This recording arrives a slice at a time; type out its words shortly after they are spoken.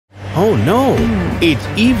Oh no, it's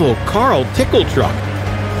evil Carl Tickle Truck.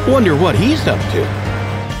 Wonder what he's up to.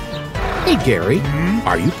 Hey Gary,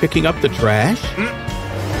 are you picking up the trash?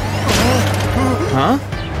 Huh?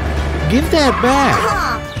 Give that back.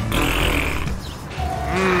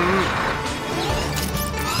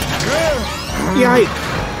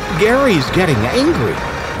 Yikes, Gary's getting angry.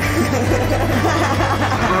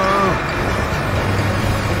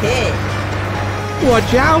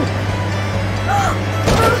 Watch out!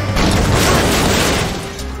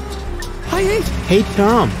 Hey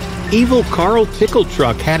Tom, evil Carl Tickle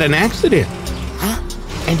Truck had an accident.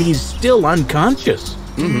 And he's still unconscious.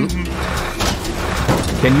 Can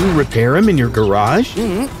you repair him in your garage?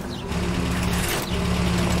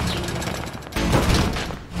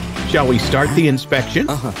 Shall we start the inspection?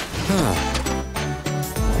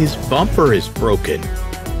 His bumper is broken.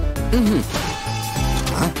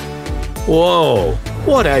 Whoa,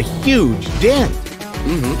 what a huge dent.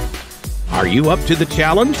 Are you up to the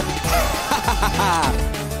challenge?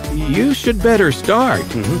 You should better start.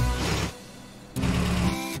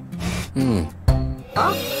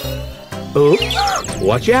 Oops,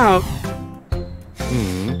 watch out.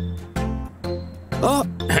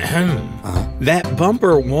 That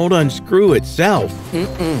bumper won't unscrew itself.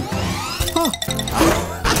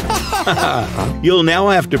 You'll now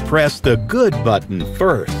have to press the good button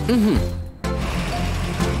first.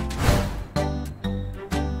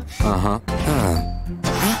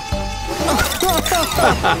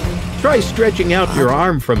 Try stretching out your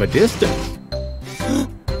arm from a distance.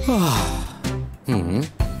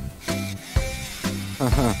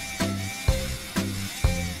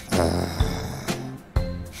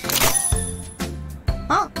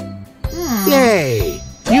 Yay!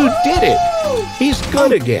 You did it! He's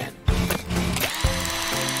good again.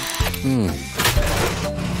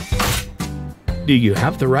 Do you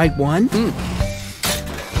have the right one?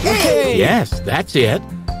 Yes, that's it.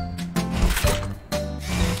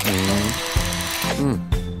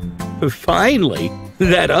 Finally,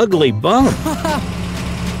 that ugly bump.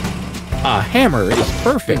 A hammer is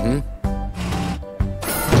perfect.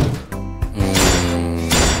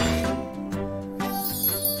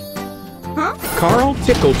 Carl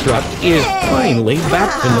Tickle Truck is finally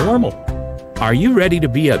back to normal. Are you ready to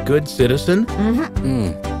be a good citizen?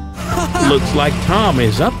 Looks like Tom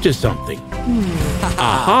is up to something.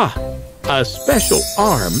 Aha! A special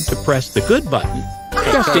arm to press the good button,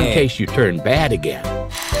 just in case you turn bad again.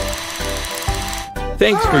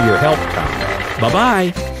 Thanks for your help, Tom.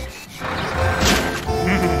 Bye-bye.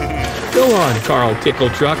 Go on, Carl Tickle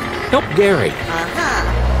Truck. Help Gary.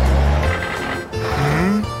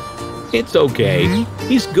 It's okay.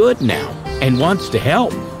 He's good now and wants to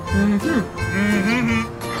help.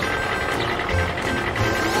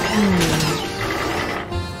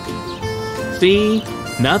 See?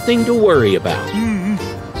 Nothing to worry about.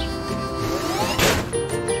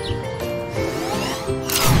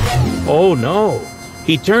 Oh no,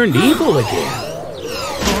 he turned evil again.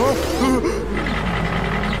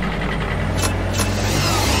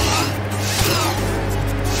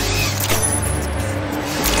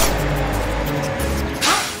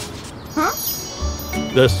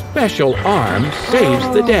 The special arm saves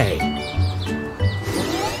the day.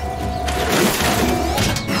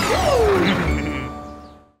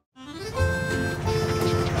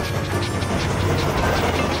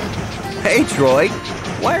 Hey, Troy.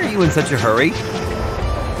 Why are you in such a hurry?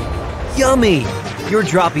 Yummy! You're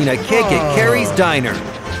dropping a cake at Carrie's Diner.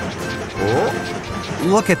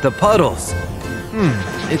 Look at the puddles.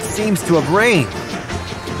 It seems to have rained.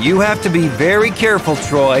 You have to be very careful,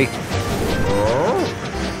 Troy.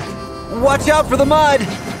 Watch out for the mud!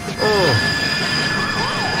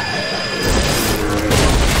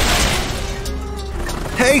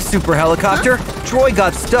 Hey, Super Helicopter! Troy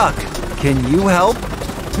got stuck. Can you help?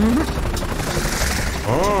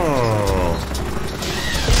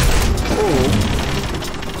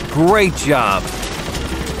 Great job!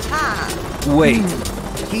 Wait,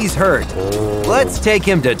 he's hurt. Let's take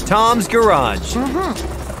him to Tom's garage.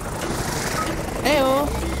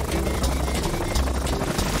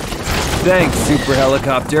 Thanks, Super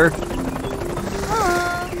Helicopter.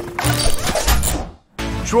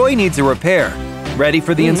 Troy needs a repair. Ready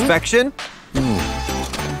for the inspection?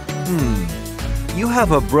 You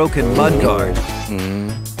have a broken mudguard.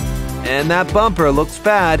 And that bumper looks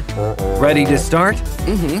bad. Ready to start?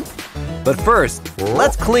 But first,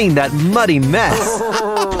 let's clean that muddy mess.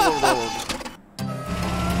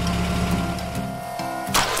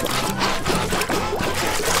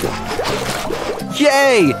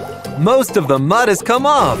 Yay! Most of the mud has come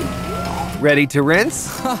off. Ready to rinse?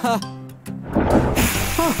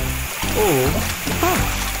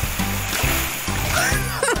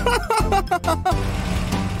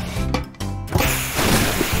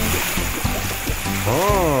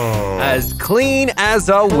 As clean as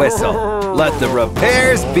a whistle. Let the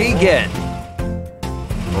repairs begin.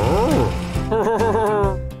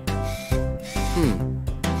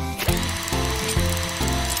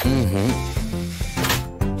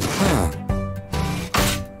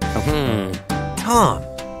 Tom,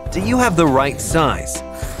 do you have the right size?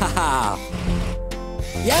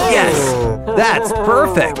 Yes, that's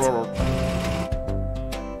perfect.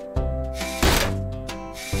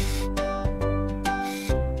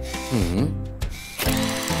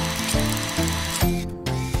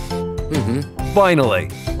 Finally,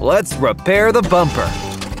 let's repair the bumper.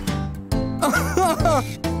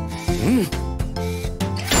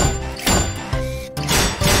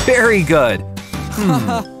 Very good.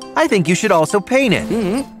 I think you should also paint it.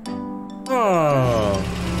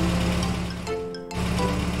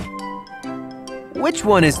 Which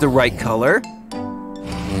one is the right color?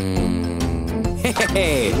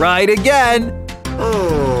 Right again.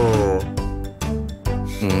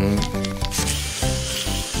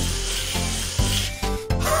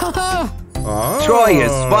 Troy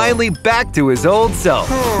is finally back to his old self.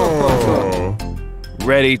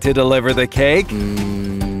 Ready to deliver the cake?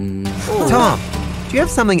 Tom, do you have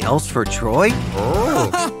something else for Troy?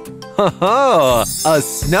 A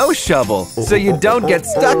snow shovel, so you don't get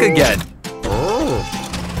stuck again.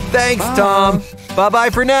 Thanks, Tom. Bye-bye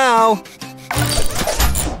for now.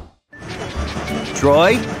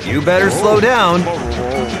 Troy, you better slow down.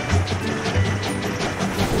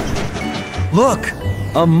 Look,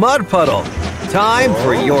 a mud puddle. Time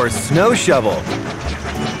for your snow shovel.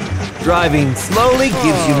 Driving slowly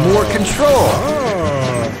gives you more control.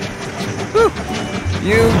 Whew.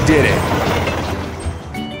 You did it.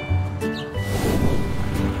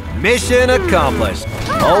 Mission accomplished.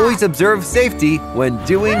 Always observe safety when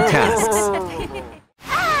doing tasks.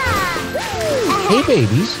 Hey,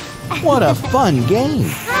 babies. What a fun game.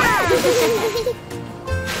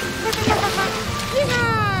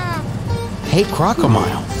 Hey,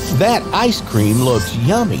 Crocomile. That ice cream looks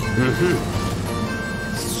yummy.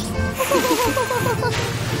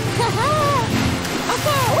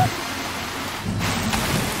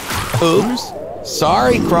 Oops.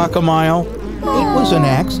 Sorry, Crocomile. It was an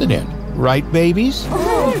accident. Right, babies?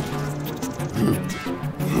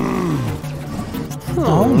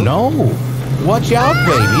 Oh, no. Watch out,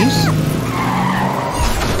 babies.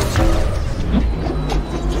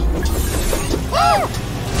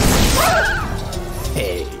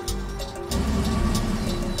 Hey.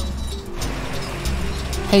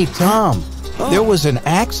 Hey, Tom. There was an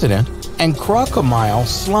accident and Crocomile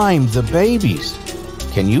slimed the babies.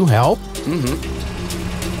 Can you help?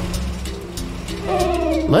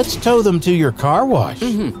 Let's tow them to your car wash.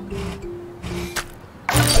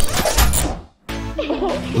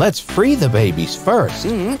 Let's free the babies first.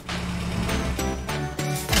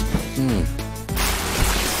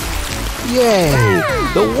 Yay!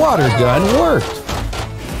 The water gun worked.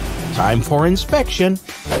 Time for inspection.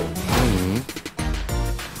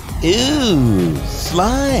 Ooh,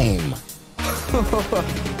 slime.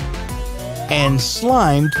 And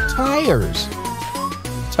slimed tires.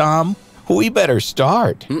 Tom, we better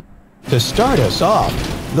start. To start us off,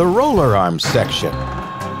 the roller arms section.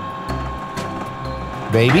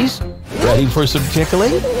 Babies, ready for some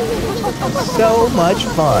tickling? So much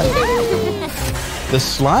fun. The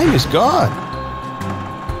slime is gone.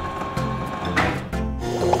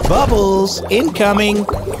 Bubbles incoming.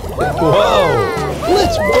 Whoa,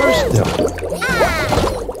 let's burst them.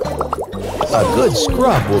 A good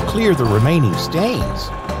scrub will clear the remaining stains.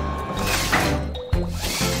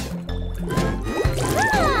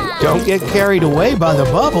 Don't get carried away by the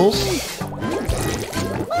bubbles.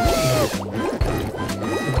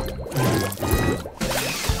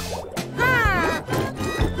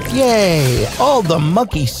 Yay! All the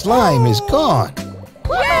mucky slime is gone.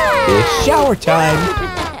 It's shower time.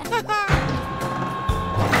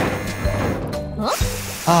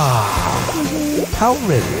 Ah, how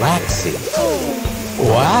relaxing.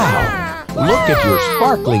 Wow, look at your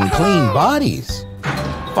sparkling clean bodies.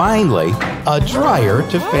 Finally, a dryer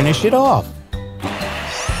to finish it off.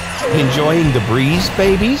 Enjoying the breeze,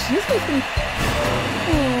 babies?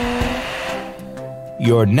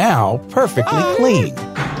 You're now perfectly clean.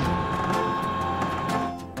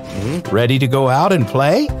 Ready to go out and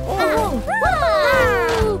play?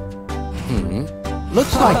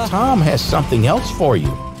 Looks like Tom has something else for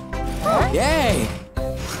you. Yay!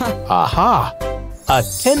 Aha! A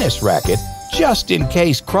tennis racket just in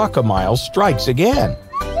case Crocomile strikes again.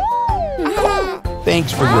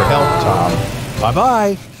 Thanks for your help, Tom.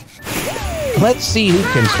 Bye-bye. Let's see who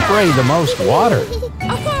can spray the most water.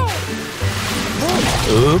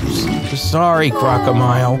 Oops, sorry,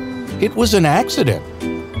 Crocomile. It was an accident.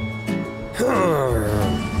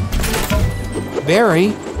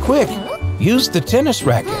 Barry, quick, use the tennis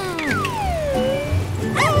racket.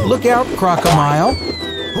 Look out, Crocomile.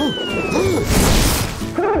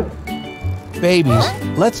 Babies,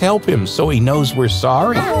 let's help him so he knows we're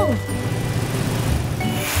sorry.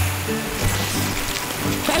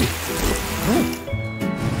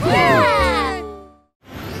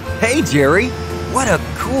 Hey, Jerry, what a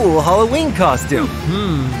cool Halloween costume.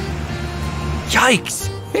 Yikes!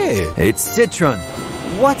 Hey. It's Citron.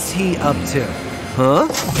 What's he up to? Huh?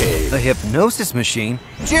 A hypnosis machine?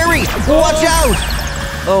 Jerry, watch out!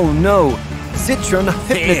 Oh no, Citron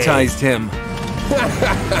hypnotized him.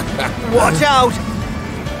 Watch out!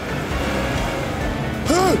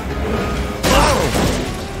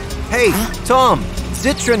 Hey, Tom,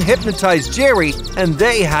 Citron hypnotized Jerry and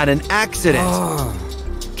they had an accident.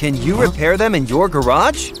 Can you repair them in your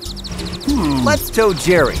garage? Let's tow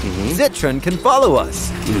Jerry. Citron can follow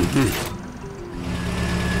us.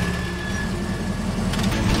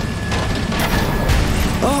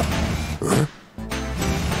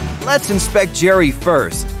 Let's inspect Jerry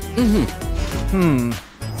first.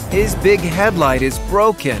 His big headlight is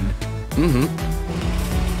broken.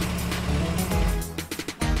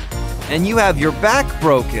 And you have your back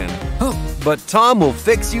broken. But Tom will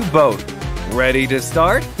fix you both. Ready to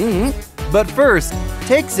start? But first,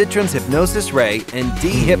 take Citron's hypnosis ray and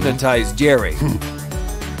de-hypnotize Jerry.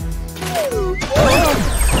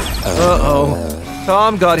 Uh-oh.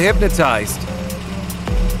 Tom got hypnotized.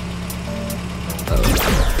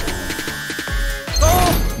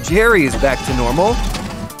 Jerry is back to normal.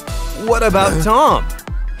 What about Tom?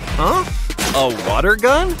 Huh? A water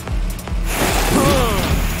gun?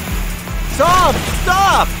 Tom,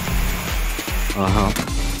 stop!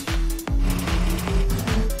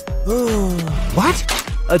 What?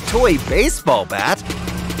 A toy baseball bat?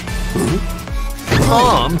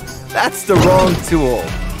 Tom, that's the wrong tool.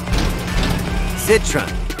 Citron,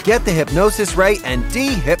 get the hypnosis ray and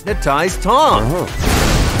de-hypnotize Tom. Whew.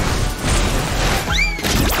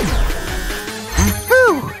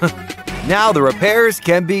 Now the repairs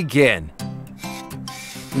can begin.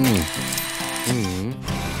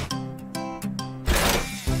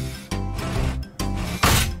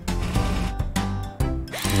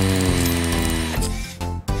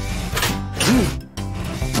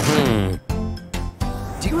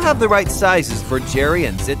 Do you have the right sizes for Jerry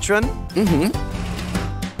and Citron?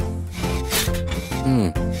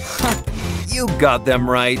 You got them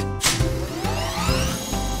right.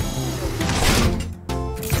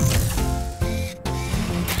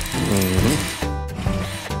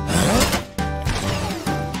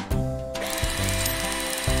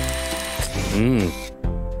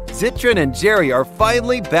 Citron and Jerry are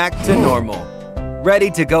finally back to normal.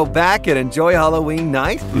 Ready to go back and enjoy Halloween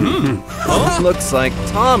night? Looks like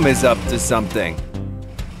Tom is up to something.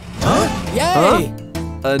 Yay!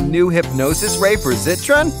 A new hypnosis ray for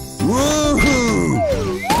Citron?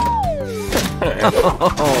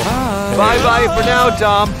 Bye-bye for now,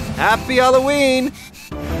 Tom. Happy Halloween!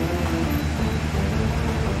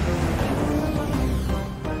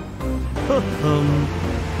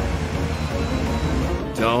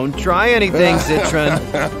 Don't try anything, Citron.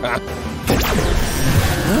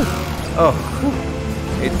 Oh,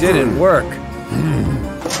 it didn't work.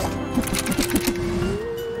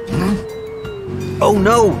 Oh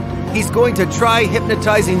no, he's going to try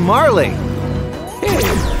hypnotizing Marley.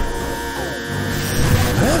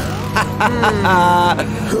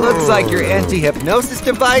 Looks like your anti-hypnosis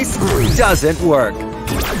device doesn't work.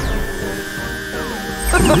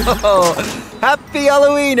 Happy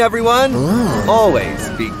Halloween, everyone! Always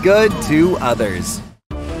be good to others.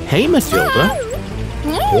 Hey, Matilda.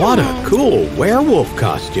 What a cool werewolf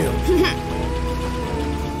costume.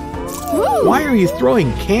 Why are you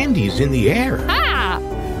throwing candies in the air?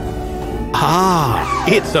 Ah,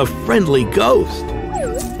 it's a friendly ghost.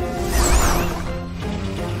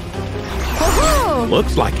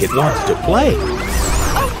 Looks like it wants to play.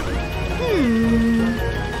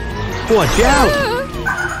 Watch out!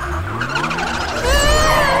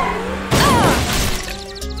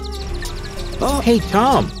 Hey,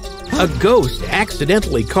 Tom. A ghost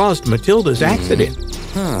accidentally caused Matilda's accident.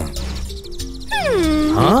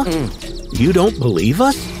 Huh? You don't believe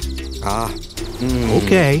us?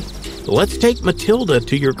 Okay. Let's take Matilda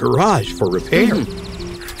to your garage for repair.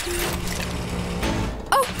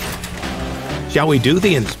 Shall we do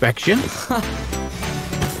the inspection?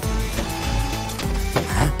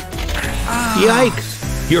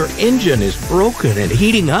 Yikes! Your engine is broken and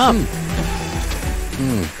heating up.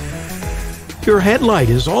 Your headlight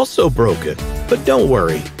is also broken, but don't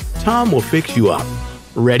worry. Tom will fix you up.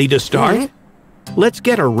 Ready to start? Let's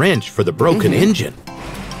get a wrench for the broken engine.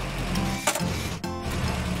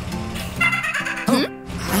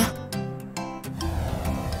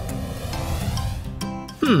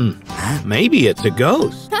 Maybe it's a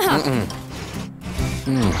ghost.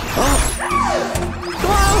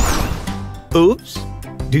 Oops.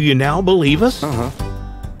 Do you now believe us?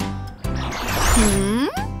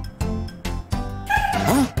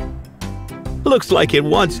 Looks like it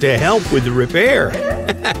wants to help with the repair.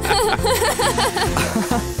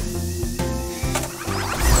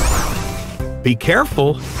 Be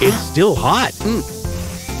careful, it's still hot.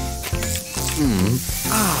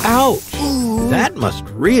 Ouch! That must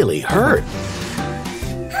really hurt.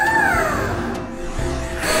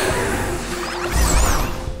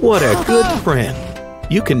 What a good friend.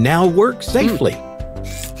 You can now work safely.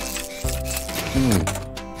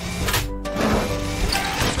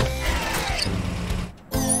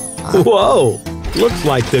 Whoa! Looks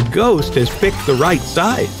like the ghost has picked the right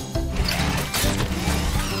side.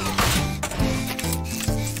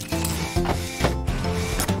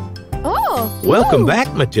 Welcome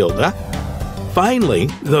back, Matilda. Finally,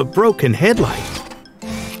 the broken headlight.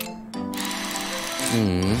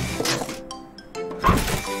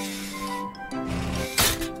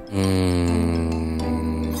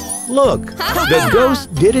 Look, the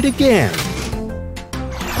ghost did it again.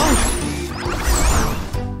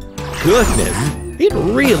 Goodness, it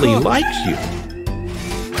really likes you.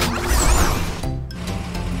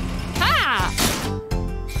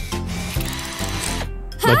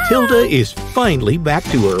 Matilda is finally back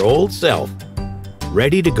to her old self.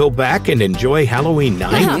 Ready to go back and enjoy Halloween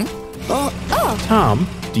night? Tom,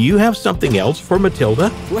 do you have something else for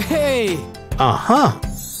Matilda? Way!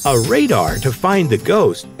 A radar to find the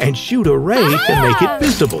ghost and shoot a ray to make it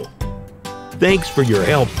visible. Thanks for your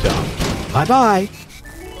help, Tom. Bye-bye.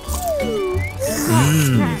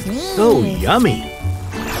 So yummy.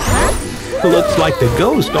 Looks like the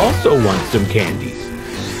ghost also wants some candies.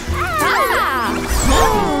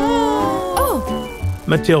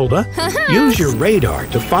 Matilda, use your radar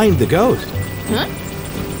to find the ghost.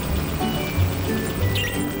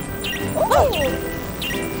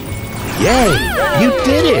 Yay! You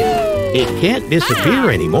did it! It can't disappear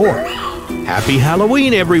anymore. Happy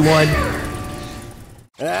Halloween, everyone!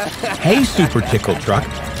 Hey, Super Tickle Truck.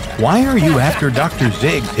 Why are you after Dr.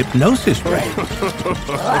 Zig's hypnosis ray?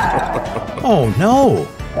 Oh no!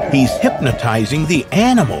 He's hypnotizing the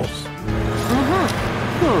animals.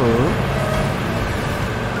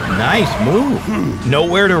 Nice move.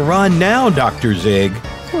 Nowhere to run now, Dr. Zig.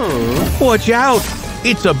 Watch out!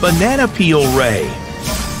 It's a banana peel ray.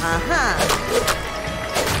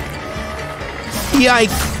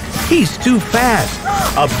 Yikes! He's too fast.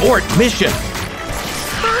 Abort mission.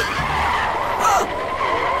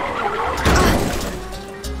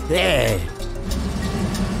 There.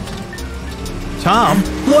 Tom,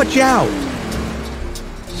 watch out!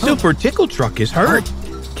 Super Tickle Truck is hurt.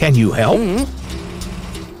 Can you help?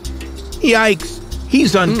 Yikes!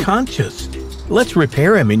 He's unconscious. Let's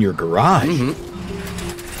repair him in your garage.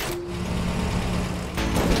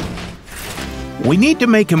 We need to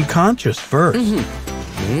make him conscious first.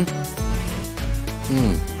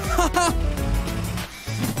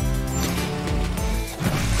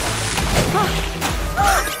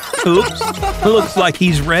 Oops, looks like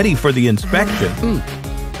he's ready for the inspection.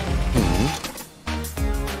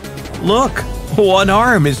 Look, one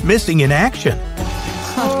arm is missing in action.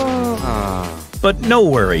 But no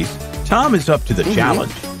worries, Tom is up to the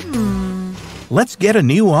challenge. Let's get a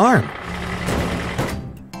new arm.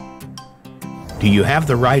 Do you have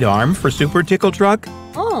the right arm for Super Tickle Truck?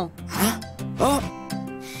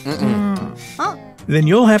 Then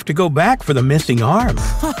you'll have to go back for the missing arm.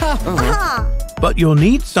 But you'll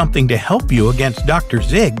need something to help you against Dr.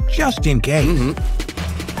 Zig, just in case.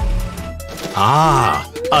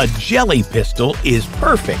 A jelly pistol is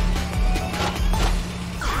perfect.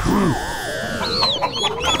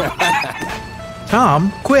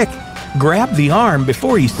 Tom, quick, grab the arm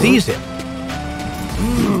before he sees it.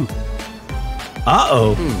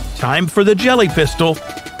 Uh-oh, time for the jelly pistol.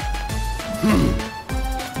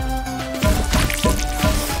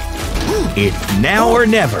 It's now or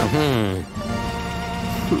never.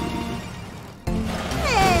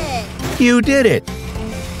 You did it.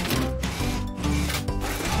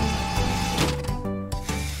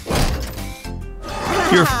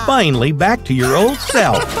 You're finally back to your old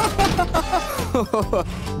self.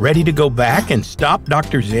 Ready to go back and stop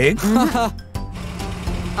Dr. Zig?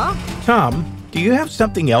 Tom, do you have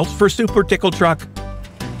something else for Super Tickle Truck?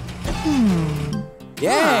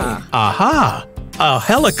 Yay! Aha! A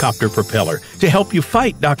helicopter propeller to help you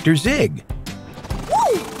fight Dr. Zig.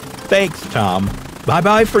 Thanks, Tom.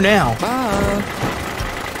 Bye-bye for now. Bye.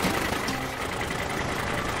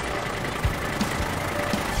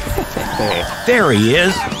 There he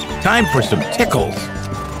is. Time for some tickles.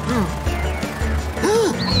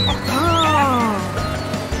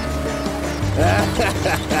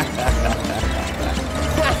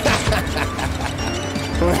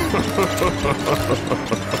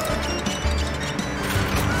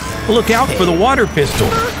 Look out for the water pistol.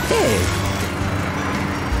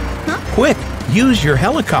 Quick, use your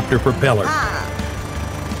helicopter propeller.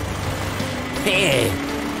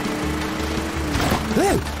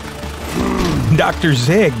 Dr.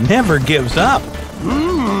 Zig never gives up.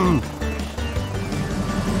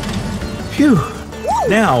 Phew.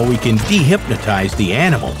 Now we can dehypnotize the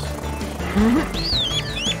animals.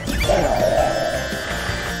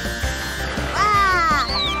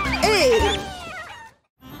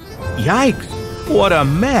 Yikes! What a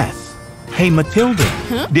mess! Hey, Matilda,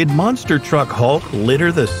 did Monster Truck Hulk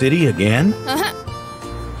litter the city again?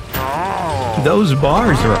 Those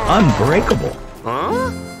bars are unbreakable.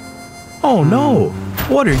 Oh no!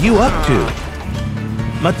 What are you up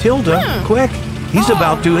to? Matilda, quick! He's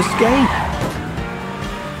about to escape!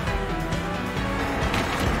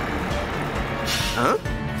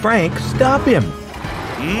 Frank, stop him!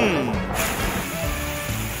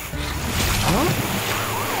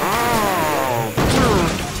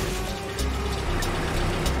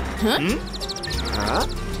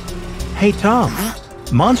 Hey, Tom.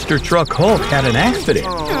 Monster Truck Hulk had an accident.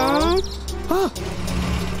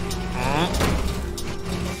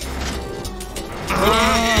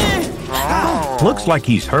 Looks like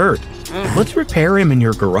he's hurt. Let's repair him in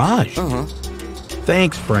your garage.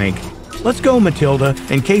 Thanks, Frank. Let's go, Matilda,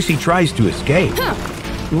 in case he tries to escape.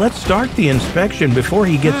 Let's start the inspection before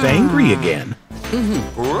he gets angry again.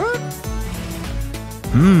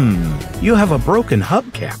 You have a broken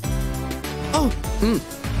hubcap.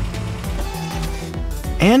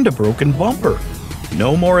 And a broken bumper.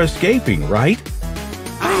 No more escaping, right?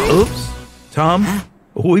 Oops. Tom,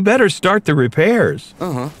 we better start the repairs.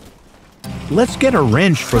 Let's get a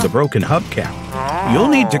wrench for the broken hubcap. You'll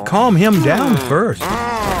need to calm him down first.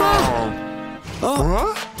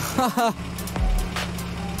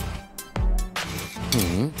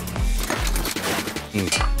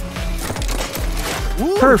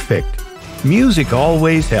 Perfect. Music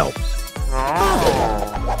always helps.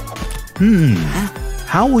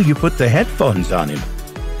 How will you put the headphones on him?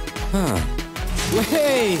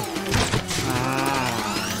 Hey!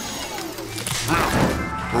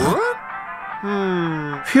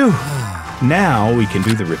 Phew. Now we can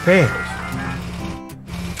do the repairs.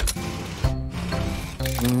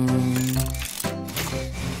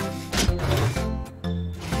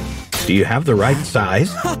 Do you have the right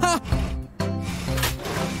size?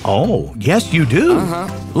 Oh, yes you do.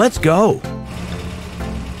 Let's go.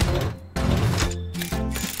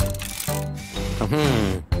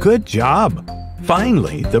 Good job.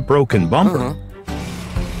 Finally, the broken bumper.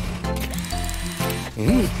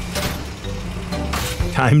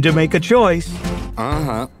 Time to make a choice.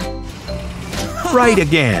 Right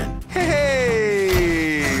again.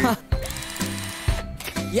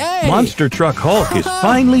 Yay! Monster Truck Hulk is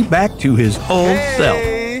finally back to his old self.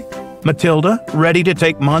 Matilda, ready to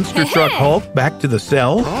take Monster Truck Hulk back to the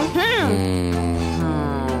cell?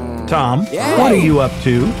 Tom, what are you up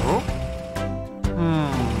to?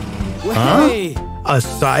 Hey! A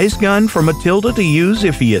size gun for Matilda to use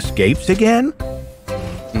if he escapes again?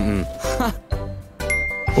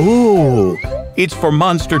 Ooh, it's for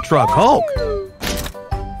Monster Truck Hulk.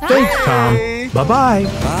 Thanks, Tom. Bye-bye.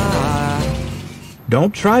 Bye.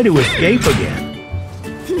 Don't try to escape again.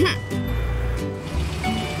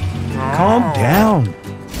 Calm down.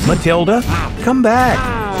 Matilda, come back,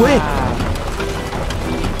 quick.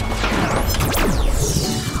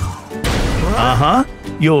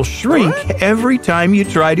 You'll shrink every time you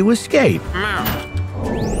try to escape.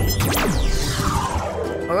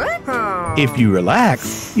 If you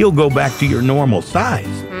relax, you'll go back to your normal size.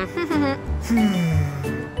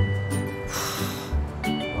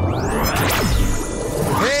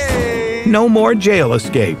 No more jail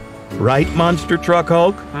escape. Right, Monster Truck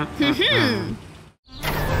Hulk?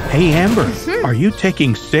 Hey, Amber, are you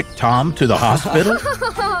taking sick Tom to the hospital?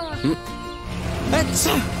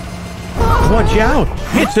 Watch out!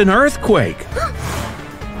 It's an earthquake!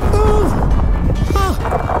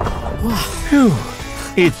 Phew,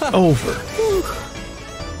 it's over.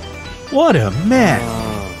 What a mess!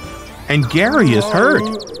 And Gary is hurt,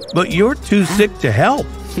 but you're too sick to help.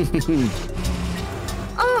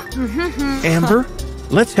 Amber,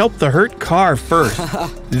 Let's help the hurt car first.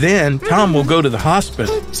 Then Tom will go to the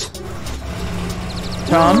hospital.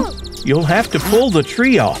 Tom, you'll have to pull the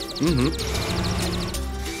tree off.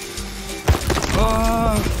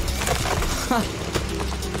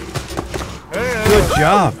 Good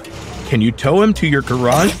job. Can you tow him to your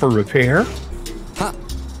garage for repair?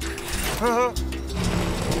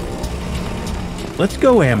 Let's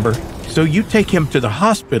go, Amber, so you take him to the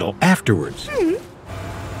hospital afterwards.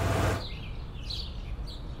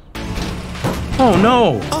 Oh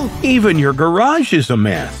no! Even your garage is a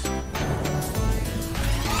mess.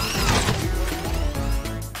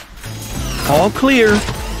 All clear.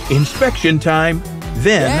 Inspection time,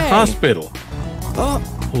 then hospital.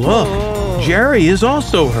 Look, Jerry is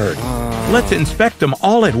also hurt. Let's inspect them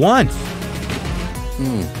all at once.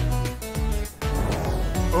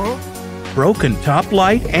 Broken top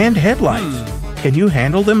light and headlights. Can you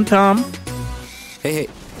handle them, Tom? Hey.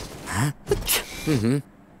 Huh?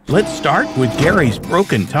 Let's start with Gary's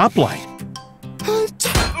broken top light.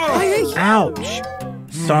 Ouch!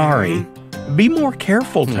 Sorry. Be more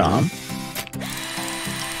careful, Tom.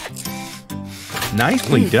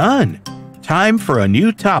 Nicely done. Time for a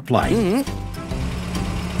new top light.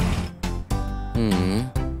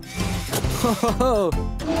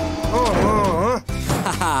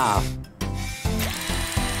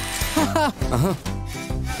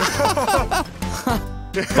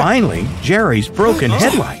 Finally, Jerry's broken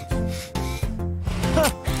headlight.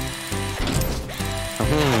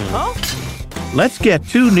 Let's get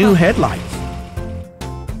 2 new headlights.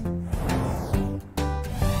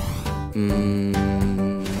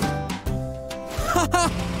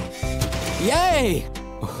 Yay!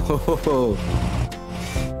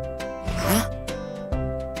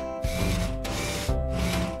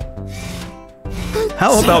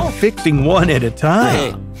 How about fixing one at a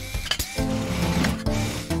time?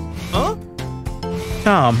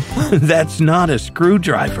 Tom, that's not a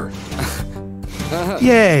screwdriver.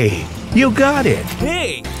 Yay! You got it!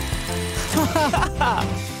 Hey!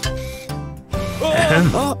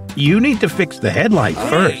 You need to fix the headlight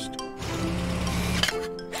first.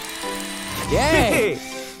 Yay!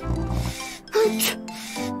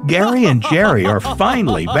 Gary and Jerry are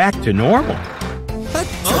finally back to normal.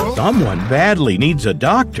 Someone badly needs a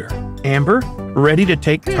doctor. Amber, ready to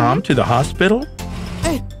take Tom to the hospital?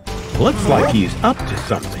 Looks like he's up to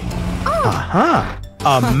something. Aha!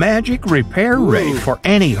 A magic repair ray for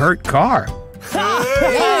any hurt car.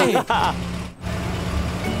 Yay!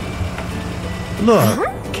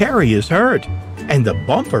 Look, Carrie is hurt, and the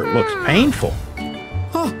bumper looks painful.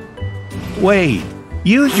 Wait,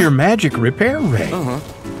 use your magic repair ray.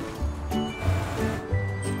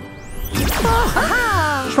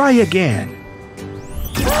 Try again.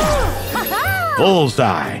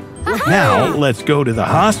 Bullseye. Now let's go to the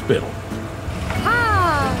hospital.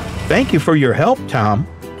 Thank you for your help, Tom.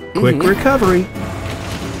 Quick recovery.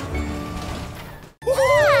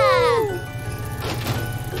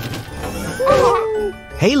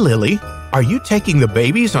 Hey, Lily, are you taking the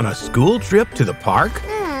babies on a school trip to the park?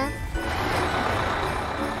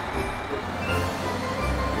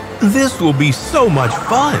 This will be so much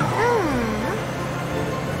fun.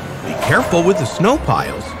 Be careful with the snow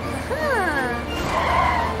piles.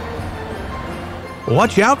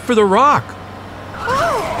 Watch out for the rock.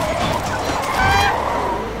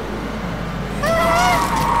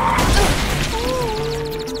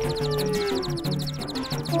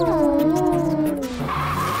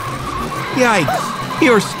 Yikes,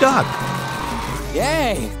 you're stuck.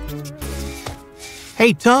 Yay!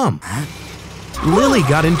 Hey, Tom. Lily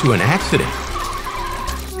got into an accident.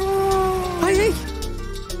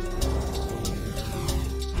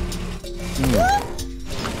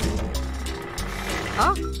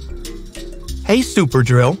 Hey, Super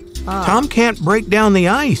Drill. Tom can't break down the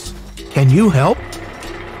ice. Can you help?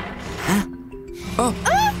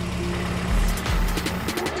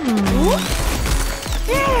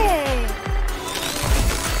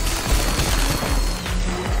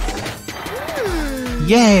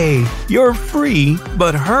 Yay! You're free,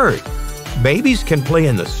 but hurt. Babies can play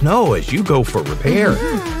in the snow as you go for repair.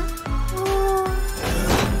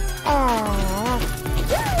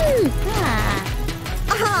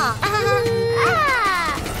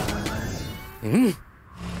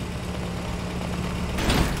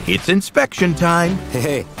 It's inspection time.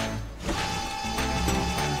 Hey.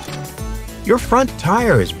 Your front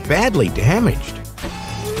tire is badly damaged.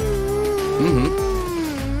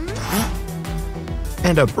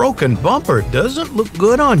 And a broken bumper doesn't look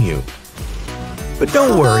good on you. But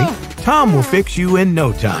don't worry, Tom will fix you in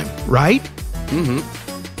no time, right?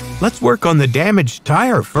 Let's work on the damaged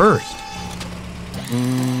tire first.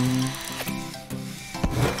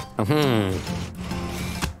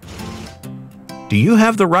 Do you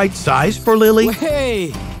have the right size for Lily?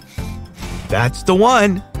 Hey! That's the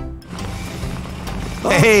one.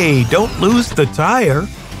 Hey, don't lose the tire.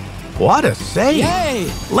 What a save.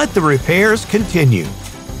 Yay! Let the repairs continue.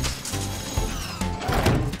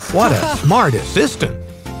 What a smart assistant.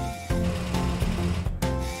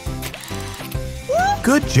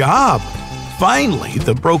 Good job. Finally,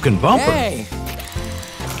 the broken bumper. Hey!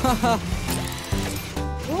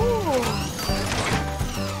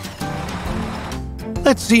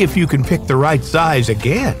 Let's see if you can pick the right size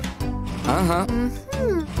again.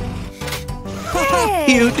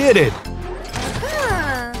 You did it.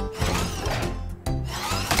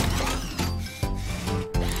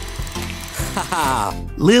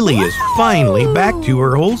 Lily is finally back to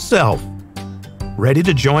her old self. Ready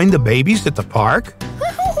to join the babies at the park?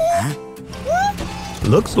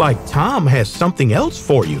 Looks like Tom has something else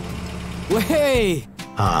for you. Hey!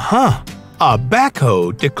 A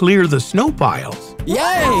backhoe to clear the snow piles.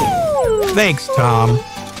 Yay! Thanks, Tom.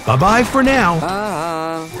 Bye-bye for now.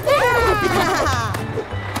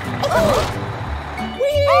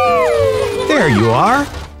 There you are.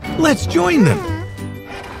 Let's join them.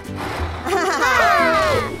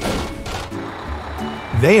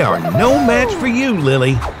 They are no match for you,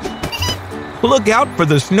 Lily. Look out for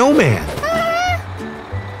the snowman.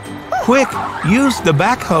 Quick, use the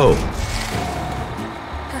backhoe.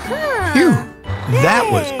 Phew, that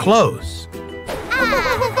was close.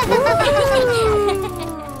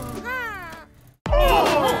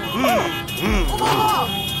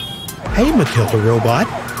 Hey, Matilda Robot,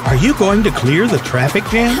 are you going to clear the traffic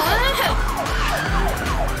jam?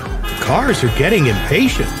 Cars are getting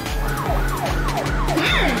impatient.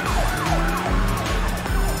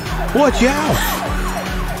 Watch out!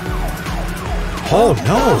 Oh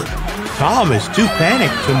no! Tom is too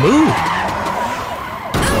panicked to move.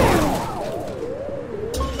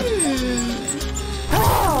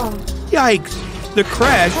 Yikes! The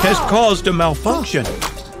crash has caused a malfunction.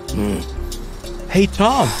 Hey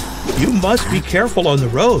Tom, you must be careful on the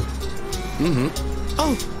road.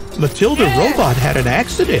 Matilda Robot had an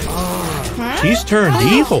accident. She's turned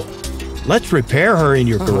evil. Let's repair her in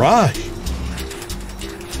your garage.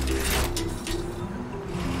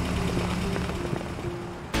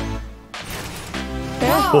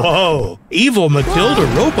 Whoa! Evil Matilda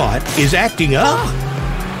Robot is acting up.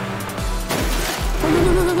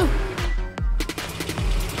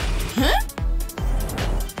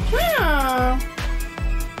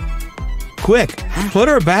 Quick, put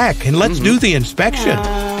her back and let's do the inspection.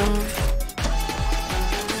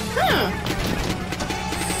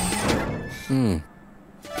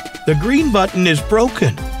 The green button is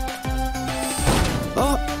broken.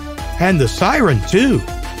 And the siren too.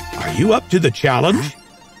 Are you up to the challenge?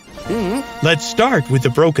 Let's start with the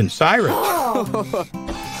broken siren.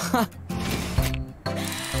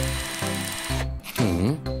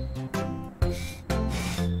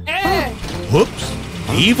 Whoops!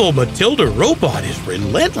 Evil Matilda Robot is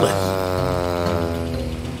relentless.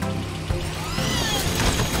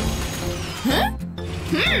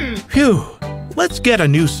 Phew! Let's get a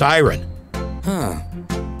new siren.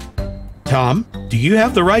 Tom, do you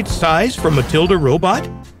have the right size for Matilda Robot?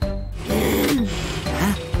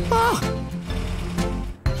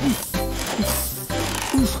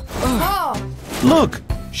 Look,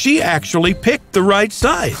 she actually picked the right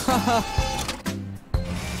size.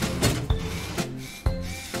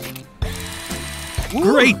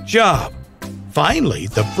 Great job. Finally,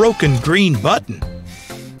 the broken green button.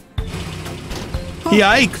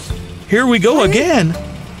 Yikes! Here we go again.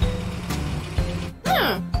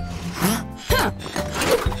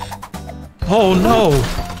 Oh no!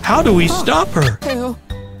 How do we stop her?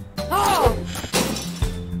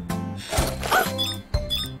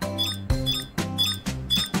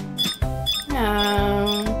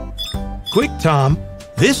 Quick, Tom.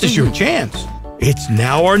 This is your chance. It's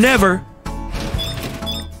now or never.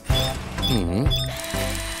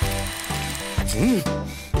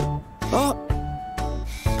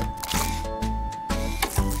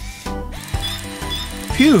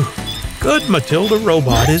 Phew. Good Matilda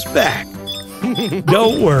Robot is back.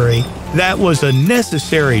 Don't worry. That was a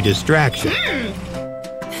necessary distraction.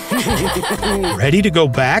 Ready to go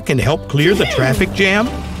back and help clear the traffic jam?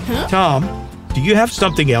 Tom, do you have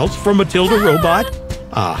something else for Matilda Robot?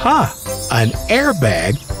 Aha! An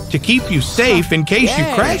airbag to keep you safe in case you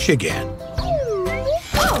crash again.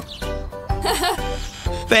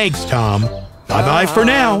 Thanks, Tom. Bye-bye for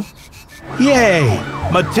now. Yay!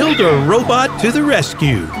 Matilda Robot to the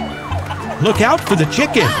rescue. Look out for the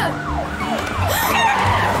chicken.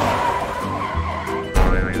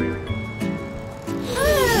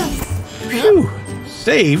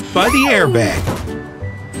 saved by the airbag.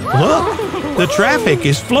 Look, the traffic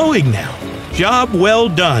is flowing now. Job well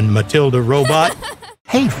done, Matilda Robot.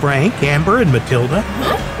 Hey, Frank, Amber, and Matilda.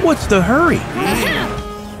 What's the hurry?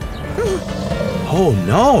 Oh,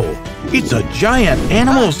 no. It's a giant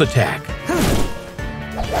animals attack.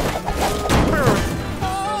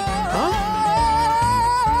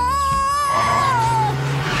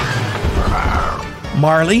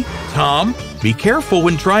 Marley, Tom, be careful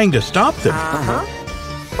when trying to stop them.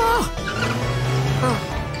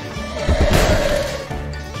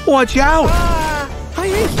 Watch out!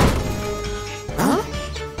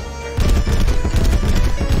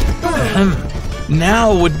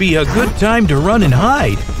 Now would be a good time to run and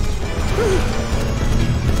hide.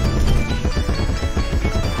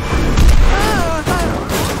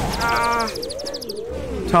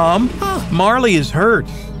 Tom, Marley is hurt.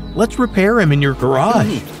 Let's repair him in your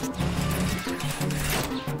garage.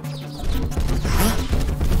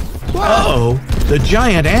 Uh-oh, the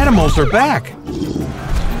giant animals are back.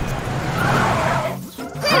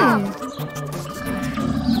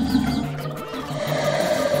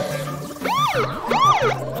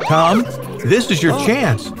 Tom, this is your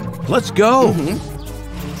chance. Let's go.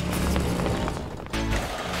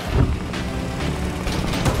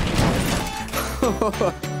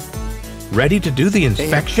 Ready to do the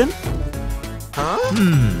inspection?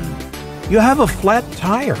 You have a flat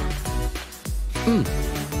tire.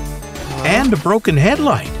 And a broken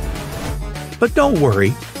headlight. But don't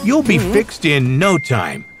worry, you'll be fixed in no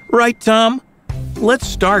time. Right, Tom? Let's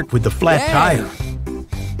start with the flat tire.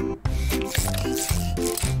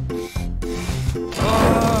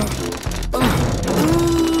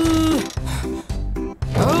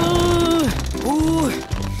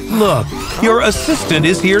 Look, your assistant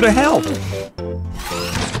is here to help.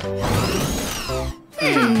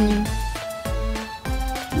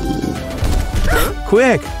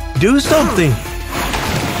 Quick, do something.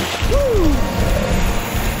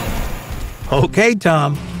 Okay,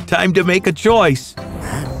 Tom, time to make a choice.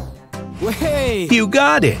 You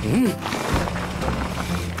got it.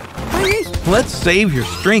 Let's save your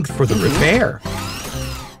strength for the repair.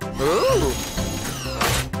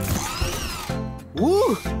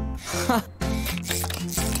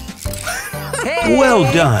 Well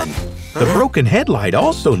done. The broken headlight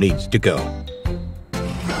also needs to go.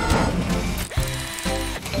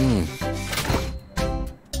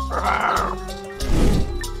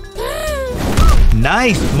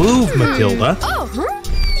 Nice move, Matilda.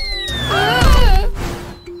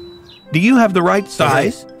 Do you have the right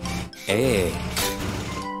size?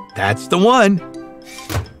 That's the one.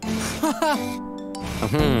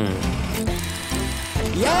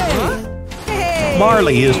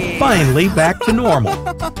 Marley is finally back to normal.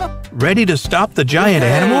 Ready to stop the giant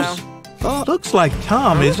animals? Looks like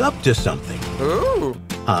Tom is up to something.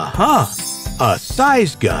 A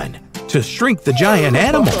size gun to shrink the giant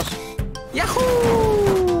animals.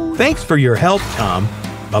 Thanks for your help, Tom.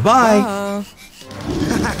 Bye-bye.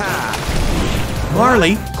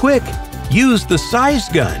 Marley, quick, use the size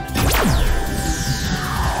gun.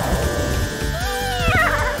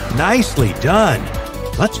 Nicely done.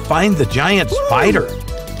 Let's find the giant spider.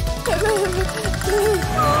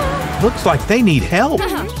 Looks like they need help.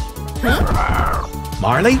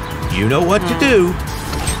 Marley, you know what to do.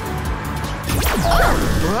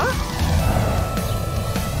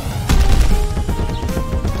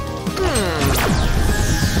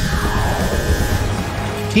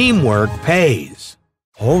 Teamwork pays.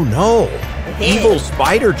 Oh no, evil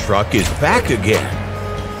spider truck is back again.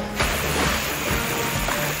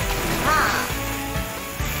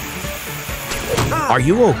 Are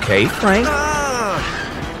you okay, Frank?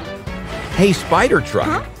 Hey, Spider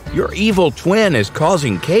Truck, your evil twin is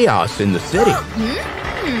causing chaos in the city.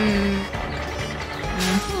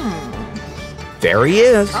 There he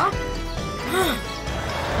is.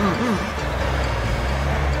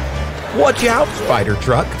 Watch out, Spider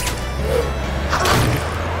Truck.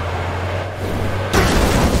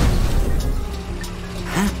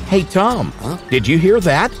 Hey, Tom, did you hear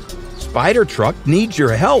that? Spider Truck needs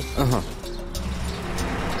your help.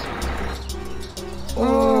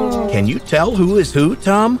 Can you tell who is who,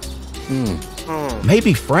 Tom?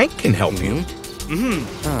 Maybe Frank can help you.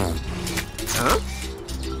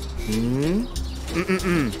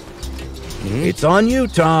 It's on you,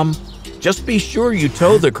 Tom. Just be sure you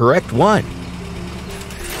tow the correct one.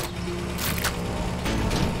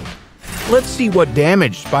 Let's see what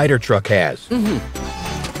damage Spider Truck has.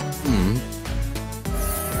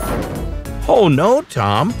 Oh no,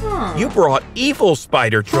 Tom. You brought evil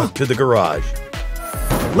Spider Truck to the garage.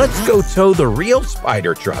 Let's go tow the real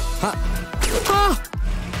Spider Truck.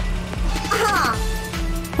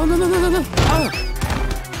 Oh, no, no, no, no, no. Oh.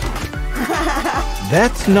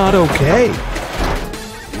 That's not okay.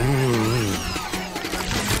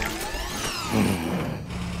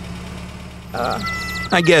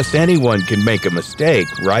 I guess anyone can make a mistake,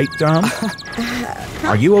 right, Tom?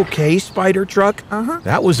 Are you okay, Spider Truck?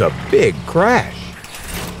 That was a big crash.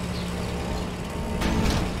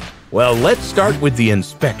 Well, let's start with the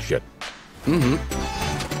inspection.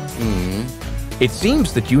 It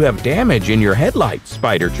seems that you have damage in your headlights,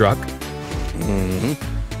 Spider Truck.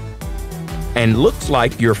 And looks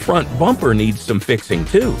like your front bumper needs some fixing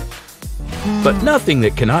too. But nothing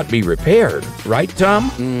that cannot be repaired, right,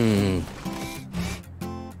 Tom?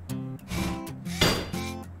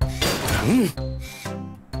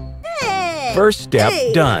 First step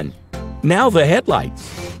done. Now the headlights.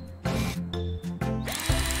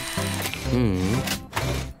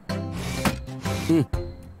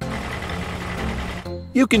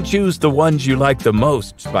 You can choose the ones you like the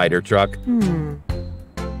most, Spider Truck.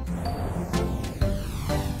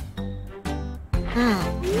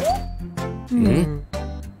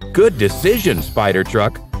 Good decision, Spider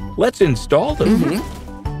Truck. Let's install them.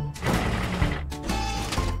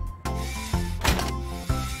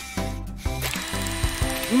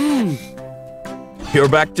 You're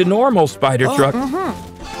back to normal, Spider Truck.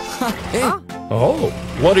 Oh,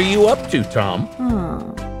 what are you up to, Tom?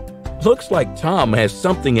 Looks like Tom has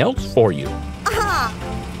something else for you.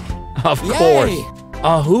 Of course,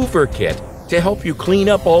 a Hoover kit to help you clean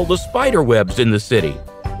up all the spider webs in the city.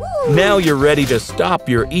 Now you're ready to stop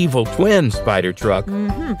your evil twin, Spider Truck.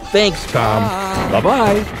 Thanks, Tom.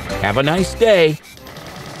 Bye-bye. Have a nice day.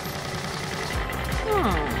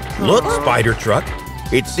 Look, Spider Truck.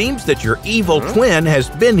 It seems that your evil twin has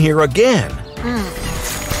been here again.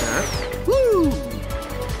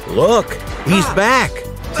 Look, he's back.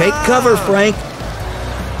 Take cover, Frank.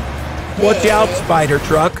 Watch out, Spider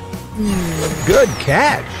Truck. Good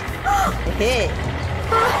catch.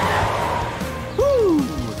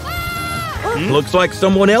 Looks like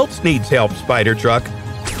someone else needs help, Spider Truck.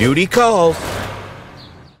 Duty calls.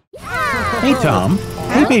 Hey, Tom.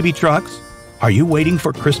 Hey, Baby Trucks. Are you waiting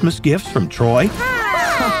for Christmas gifts from Troy?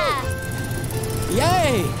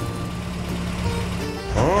 Yay!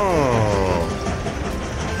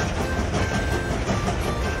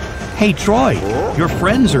 Hey, Troy, your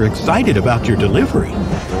friends are excited about your delivery.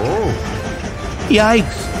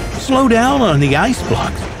 Yikes! Slow down on the ice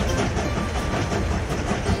blocks.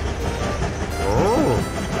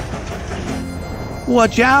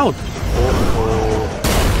 Watch out!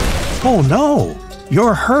 Oh no!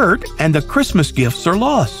 You're hurt and the Christmas gifts are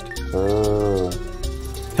lost.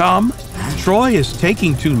 Tom, Troy is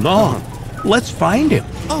taking too long. Let's find him.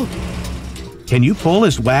 Can you pull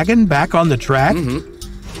his wagon back on the track?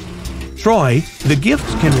 Troy, the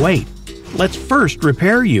gifts can wait. Let's first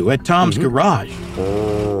repair you at Tom's garage.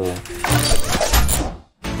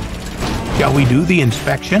 Shall we do the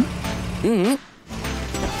inspection?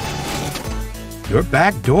 Your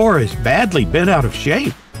back door is badly bent out of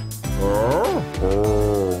shape.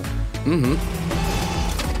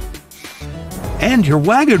 And your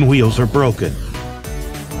wagon wheels are broken.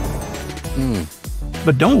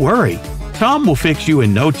 But don't worry, Tom will fix you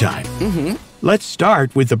in no time. Let's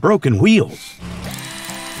start with the broken wheels.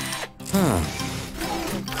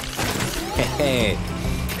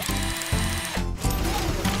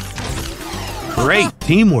 Great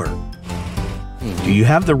teamwork. Do you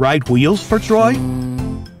have the right wheels for Troy?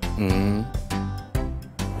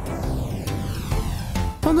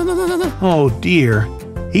 Oh dear,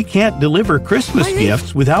 he can't deliver Christmas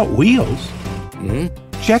gifts without wheels.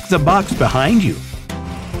 Check the box behind you.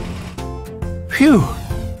 Phew,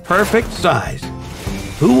 perfect size.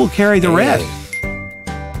 Who will carry the rest?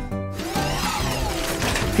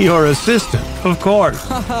 Your assistant, of course.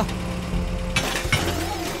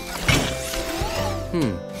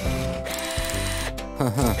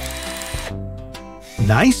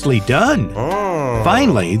 Nicely done.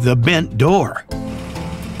 Finally, the bent door.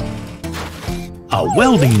 A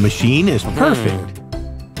welding machine is perfect.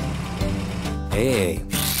 Hey.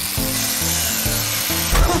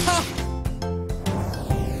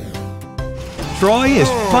 Troy is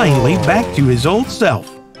finally back to his old self.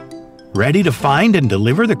 Ready to find and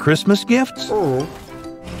deliver the Christmas gifts?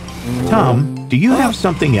 Tom, do you have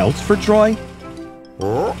something else for Troy?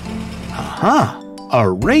 Aha! A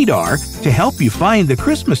radar to help you find the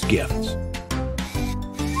Christmas gifts.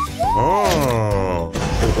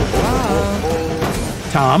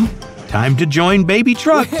 Tom, time to join Baby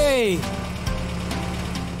Truck. Hey.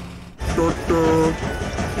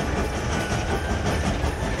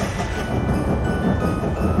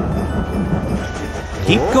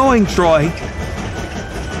 Keep going, Troy.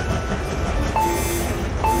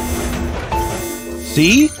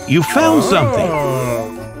 See? You found something.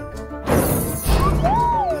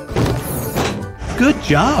 Good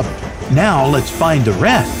job. Now let's find the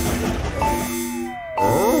rest.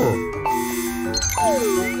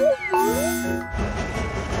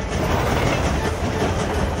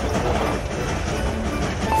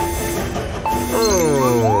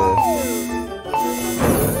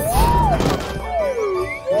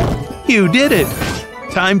 You did it!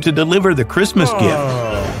 Time to deliver the Christmas gift.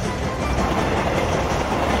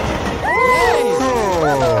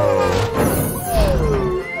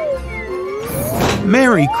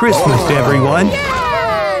 Merry Christmas, everyone!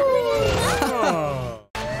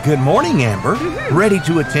 Good morning, Amber. Ready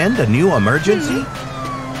to attend a new emergency?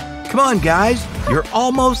 Come on, guys. You're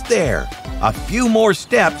almost there. A few more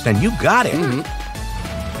steps and you got it.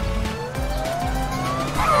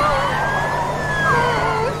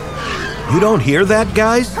 You don't hear that,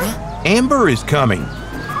 guys? Amber is coming.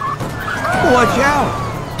 Watch out!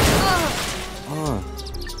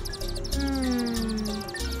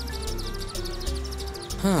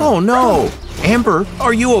 Oh no! Amber,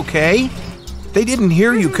 are you okay? They didn't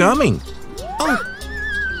hear you coming.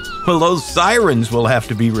 Well, those sirens will have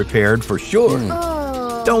to be repaired for sure.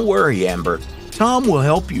 Don't worry, Amber. Tom will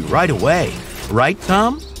help you right away. Right,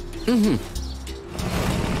 Tom?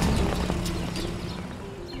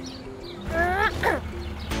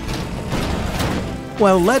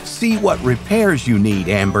 Well, let's see what repairs you need,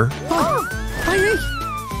 Amber.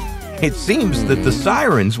 It seems that the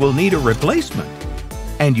sirens will need a replacement.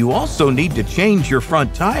 And you also need to change your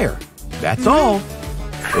front tire. That's all.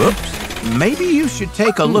 Oops, maybe you should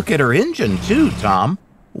take a look at her engine too, Tom.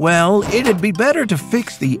 Well, it'd be better to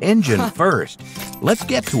fix the engine first. Let's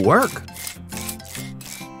get to work.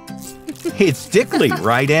 It's tickling,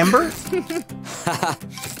 right, Amber?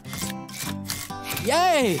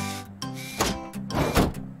 Yay!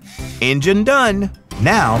 Engine done.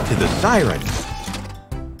 Now to the sirens.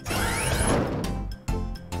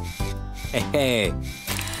 Hey.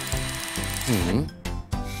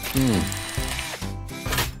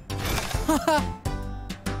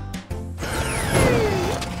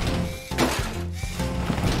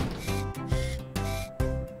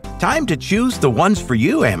 Time to choose the ones for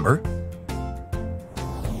you, Amber.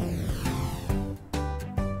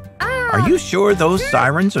 Are you sure those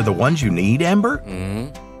sirens are the ones you need, Amber?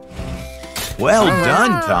 Well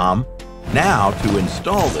done, Tom. Now to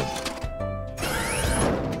install them.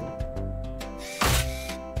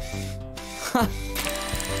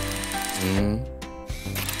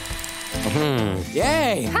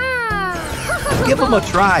 Yay! Give them a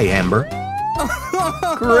try, Amber.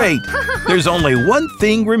 Great. There's only one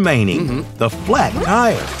thing remaining, the flat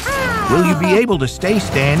tire. Will you be able to stay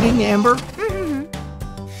standing, Amber?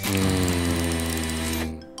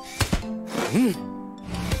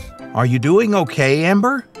 Are you doing okay,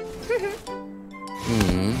 Amber?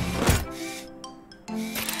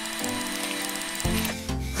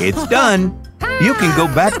 It's done. You can go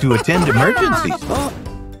back to attend emergencies.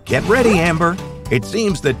 Get ready, Amber. It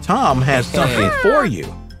seems that Tom has something for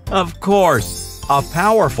you. Of course, a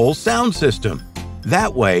powerful sound system.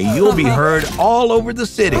 That way, you'll be heard all over the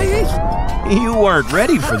city. You weren't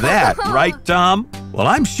ready for that, right, Tom? Well,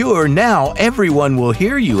 I'm sure now everyone will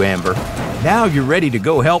hear you, Amber. Now you're ready to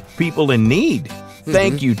go help people in need.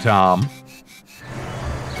 Thank you, Tom.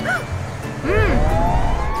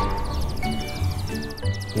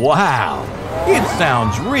 Wow, it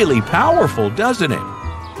sounds really powerful, doesn't it?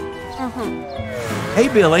 Hey,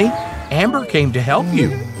 Billy, Amber came to help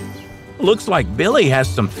you. Looks like Billy has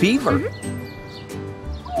some fever.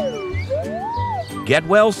 Get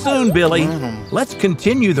well soon, Billy. Let's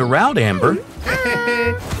continue the route, Amber.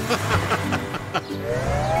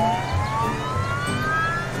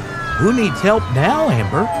 Who needs help now,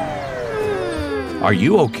 Amber? Are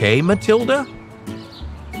you okay, Matilda?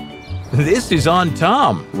 This is on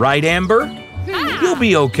Tom, right, Amber? You'll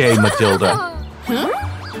be okay, Matilda.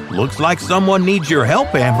 Looks like someone needs your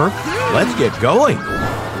help, Amber. Let's get going.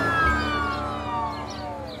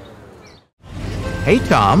 Hey,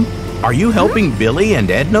 Tom, are you helping Billy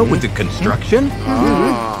and Edna with the construction?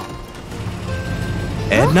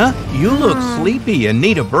 Edna, you look sleepy and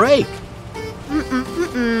need a break.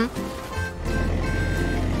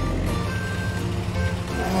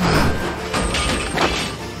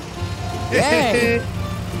 Yay!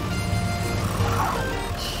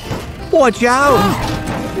 Watch out!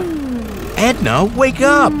 Edna, wake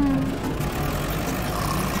up!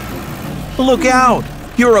 Look out!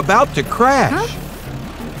 You're about to crash!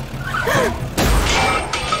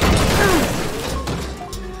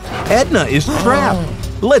 Edna is trapped!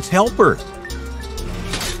 Let's help her!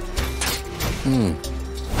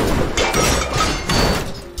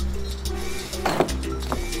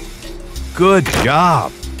 Good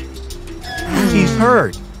job. She's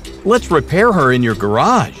hurt. Let's repair her in your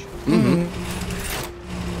garage.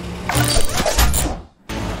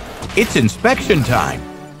 It's inspection time.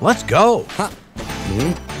 Let's go.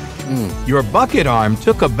 Your bucket arm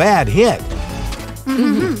took a bad hit.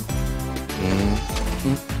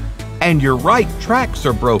 And your right tracks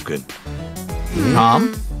are broken.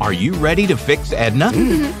 Tom, are you ready to fix Edna?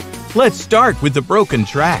 Let's start with the broken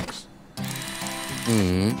tracks.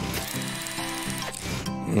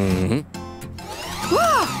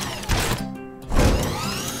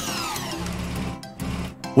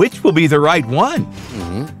 Which will be the right one?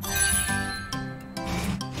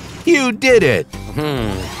 You did it!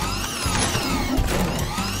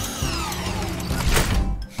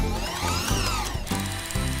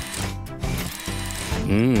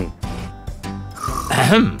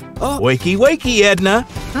 Wakey, wakey, Edna.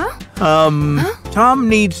 Tom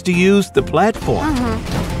needs to use the platform.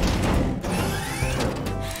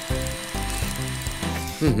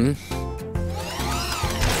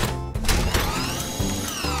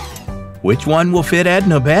 Which one will fit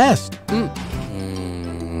Edna best?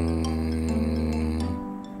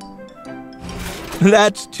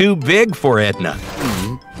 That's too big for Edna.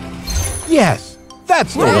 Yes,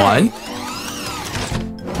 that's the one.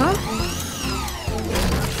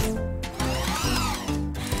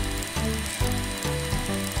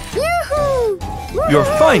 You're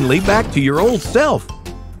finally back to your old self.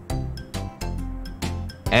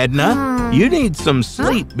 Edna, you need some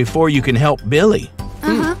sleep before you can help Billy.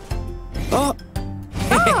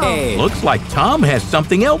 Hey. Looks like Tom has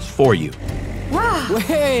something else for you.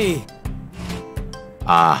 Hey.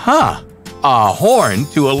 Aha! A horn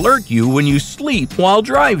to alert you when you sleep while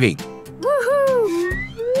driving.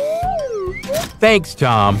 Thanks,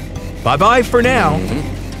 Tom. Bye-bye for now.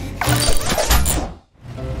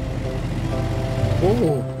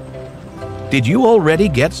 Did you already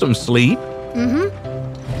get some sleep?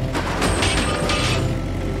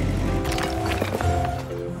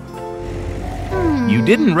 You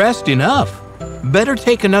didn't rest enough. Better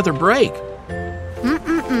take another break.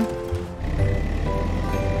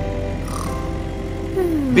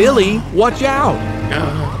 Billy, watch out!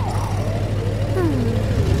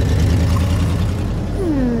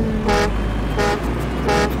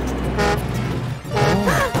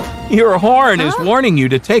 Your horn is warning you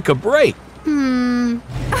to take a break.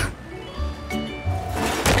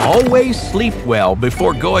 Always sleep well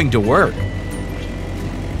before going to work.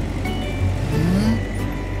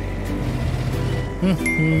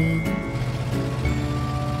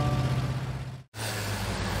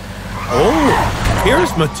 Oh,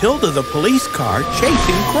 here's Matilda the police car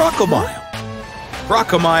chasing Crocomile.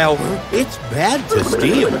 Crocomile, it's bad to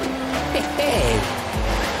steal.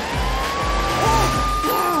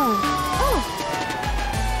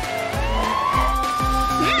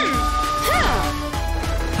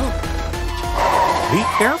 Be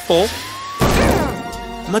careful.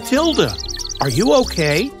 Matilda, are you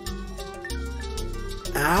okay?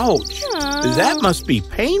 Ouch. That must be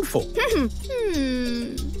painful.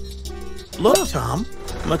 Look, Tom,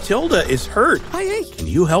 Matilda is hurt. Can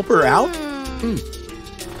you help her out?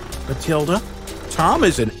 Matilda, Tom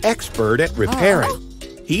is an expert at repairing.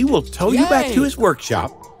 He will tow you back to his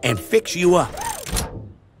workshop and fix you up.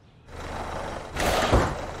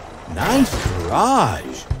 Nice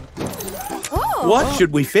garage. What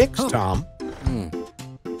should we fix, Tom?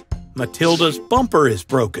 Matilda's bumper is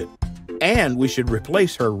broken, and we should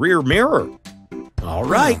replace her rear mirror. All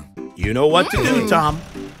right, you know what to do, Tom.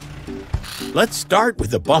 Let's start with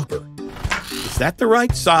the bumper. Is that the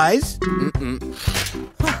right size?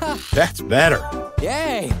 That's better.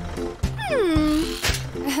 Yay!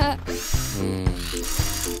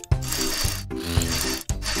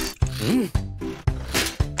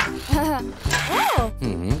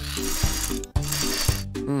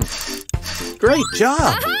 Great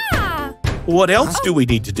job. What else do we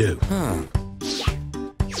need to do?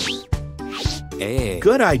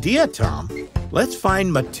 Good idea, Tom. Let's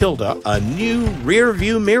find Matilda a new rear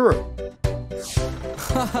view mirror.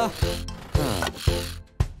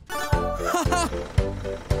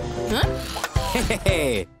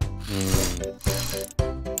 Hey.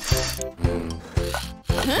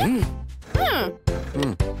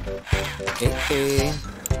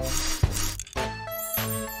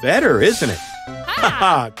 Better, isn't it?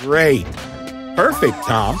 Haha, great. Perfect,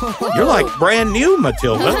 Tom. You're like brand new,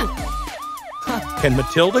 Matilda. Can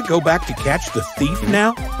Matilda go back to catch the thief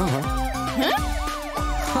now?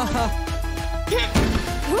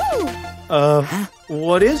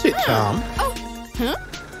 What is it, Tom?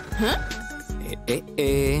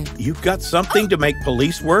 You've got something to make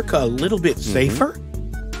police work a little bit safer?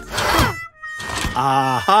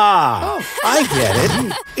 Aha! I get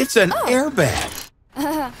it. It's an airbag.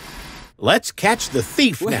 Let's catch the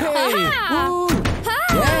thief now. Woo!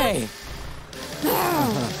 Yay!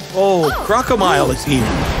 Oh, Crocodile is here.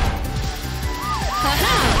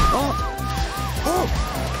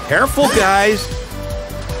 Careful, guys.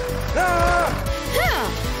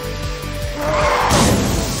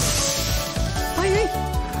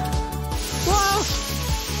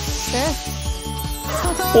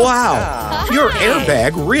 Wow, your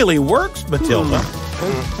airbag really works, Matilda.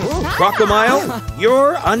 Crocodile,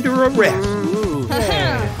 you're under arrest.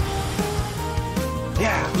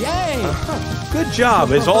 Yay! Good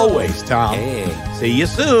job as always, Tom. Hey. See you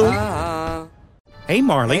soon. Hey,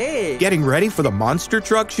 Marley, getting ready for the monster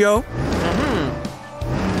truck show?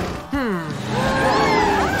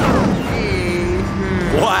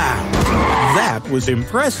 Wow, that was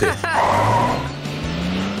impressive.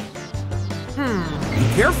 Be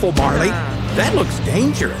careful, Marley. That looks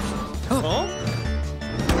dangerous.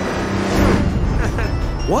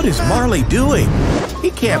 What is Marley doing?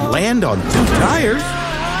 He can't land on 2 tires.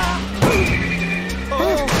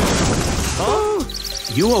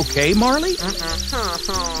 You okay, Marley?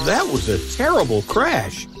 That was a terrible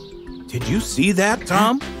crash. Did you see that,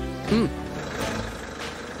 Tom?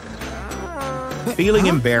 Feeling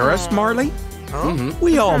embarrassed, Marley?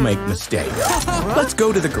 We all make mistakes. Let's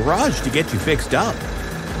go to the garage to get you fixed up.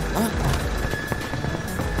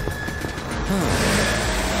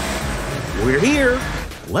 We're here.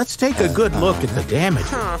 Let's take a good look at the damage.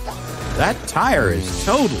 That tire is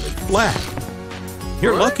totally flat.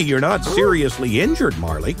 You're lucky you're not seriously injured,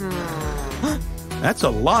 Marley. That's a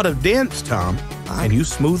lot of dents, Tom. Can you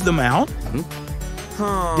smooth them out?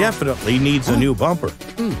 Definitely needs a new bumper.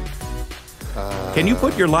 Can you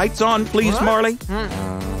put your lights on, please, Marley?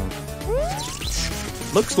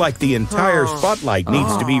 Looks like the entire spotlight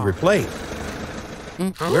needs to be replaced.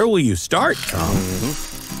 Where will you start, Tom?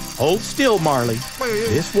 Hold still, Marley.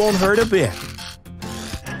 This won't hurt a bit.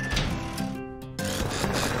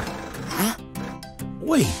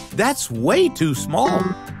 Wait, that's way too small.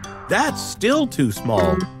 That's still too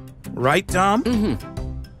small. Right, Tom?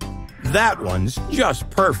 That one's just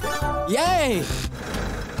perfect. Yay!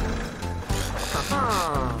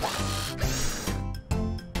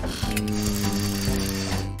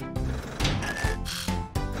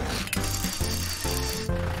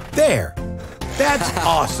 There. That's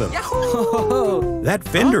awesome. That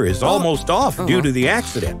fender is almost off due to the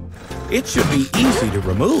accident. It should be easy to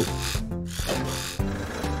remove.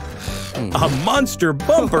 A monster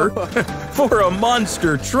bumper for a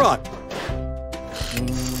monster truck.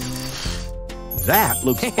 That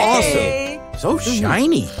looks awesome. So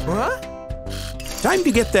shiny. Time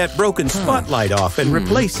to get that broken spotlight off and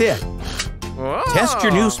replace it. Test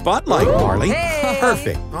your new spotlight, Marley.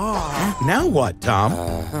 Perfect. Now what, Tom?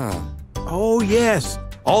 Oh, yes.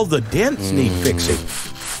 All the dents need fixing.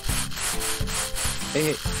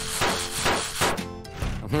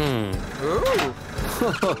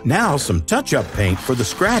 Now some touch-up paint for the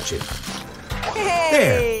scratches.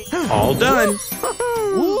 There. All done.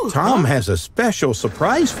 Tom has a special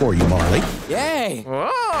surprise for you, Marley. Yay!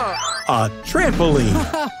 A trampoline.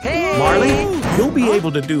 Marley, you'll be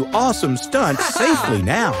able to do awesome stunts safely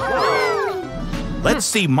now. Let's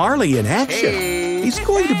see Marley in action. He's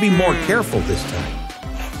going to be more careful this time.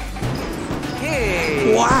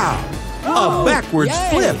 Wow! A backwards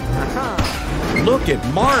flip. Look at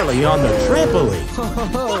Marley on the trampoline.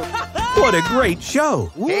 What a great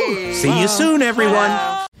show. See you soon, everyone.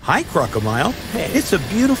 Hi, Crocodile. It's a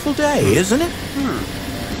beautiful day, isn't it?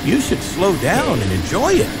 You should slow down and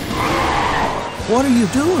enjoy it. What are you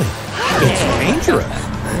doing? It's dangerous.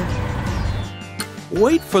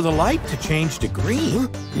 Wait for the light to change to green.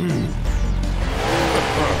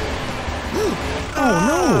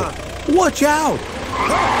 Oh, no. Watch out.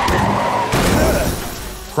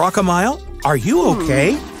 Crocodile, are you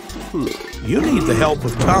okay? You need the help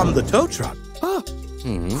of Tom the tow truck.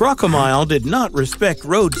 Crocodile did not respect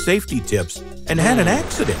road safety tips and had an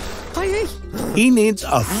accident. He needs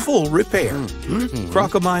a full repair.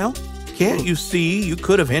 Crocodile, can't you see you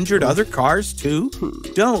could have injured other cars too?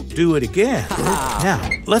 Don't do it again. Now,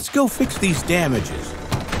 let's go fix these damages.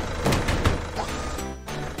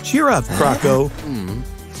 Cheer up, Croco.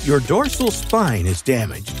 Your dorsal spine is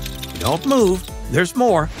damaged. Don't move. There's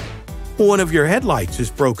more. One of your headlights is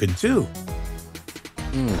broken too.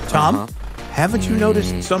 Tom, haven't you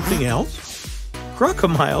noticed something else?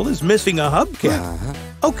 Crocodile is missing a hubcap.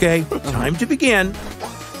 Okay, time to begin.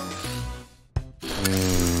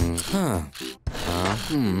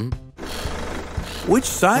 Which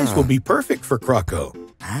size will be perfect for Croco?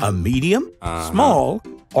 A medium, small,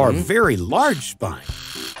 or very large spine.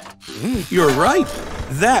 You're right.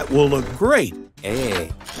 That will look great.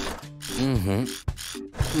 Hey.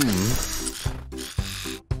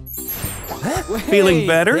 Feeling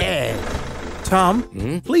better? Yeah.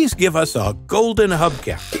 Tom, please give us a golden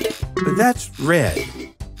hubcap. That's red.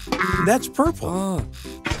 That's purple. Oh.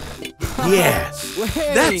 Yes,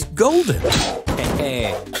 Hey. that's golden.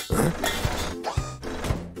 Hey.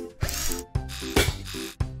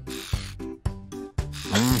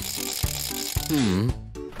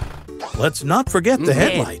 Let's not forget the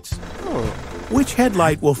headlights. Which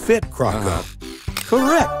headlight will fit, Croco?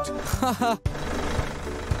 Correct.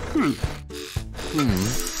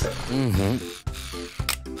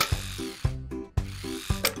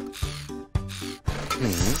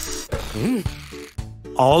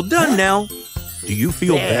 All done now. Do you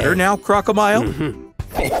feel better now, Crocomile?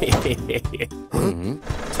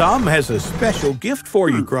 Tom has a special gift for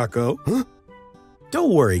you, Croco.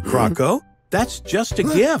 Don't worry, Croco. That's just a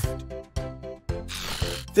gift.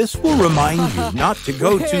 This will remind you not to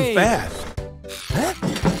go too fast.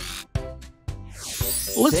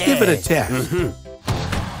 Let's give it a test.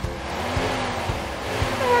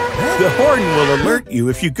 The horn will alert you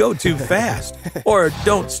if you go too fast or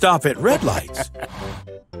don't stop at red lights.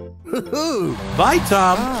 Bye,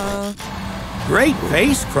 Tom. Great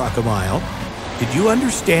pace, Crocomile. Did you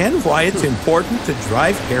understand why it's important to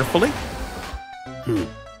drive carefully?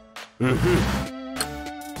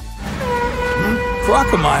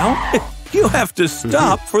 Crocomile, you have to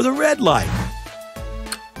stop for the red light.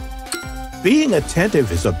 Being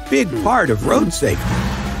attentive is a big part of road safety.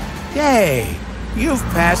 Yay! You've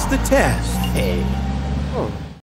passed the test. Hey.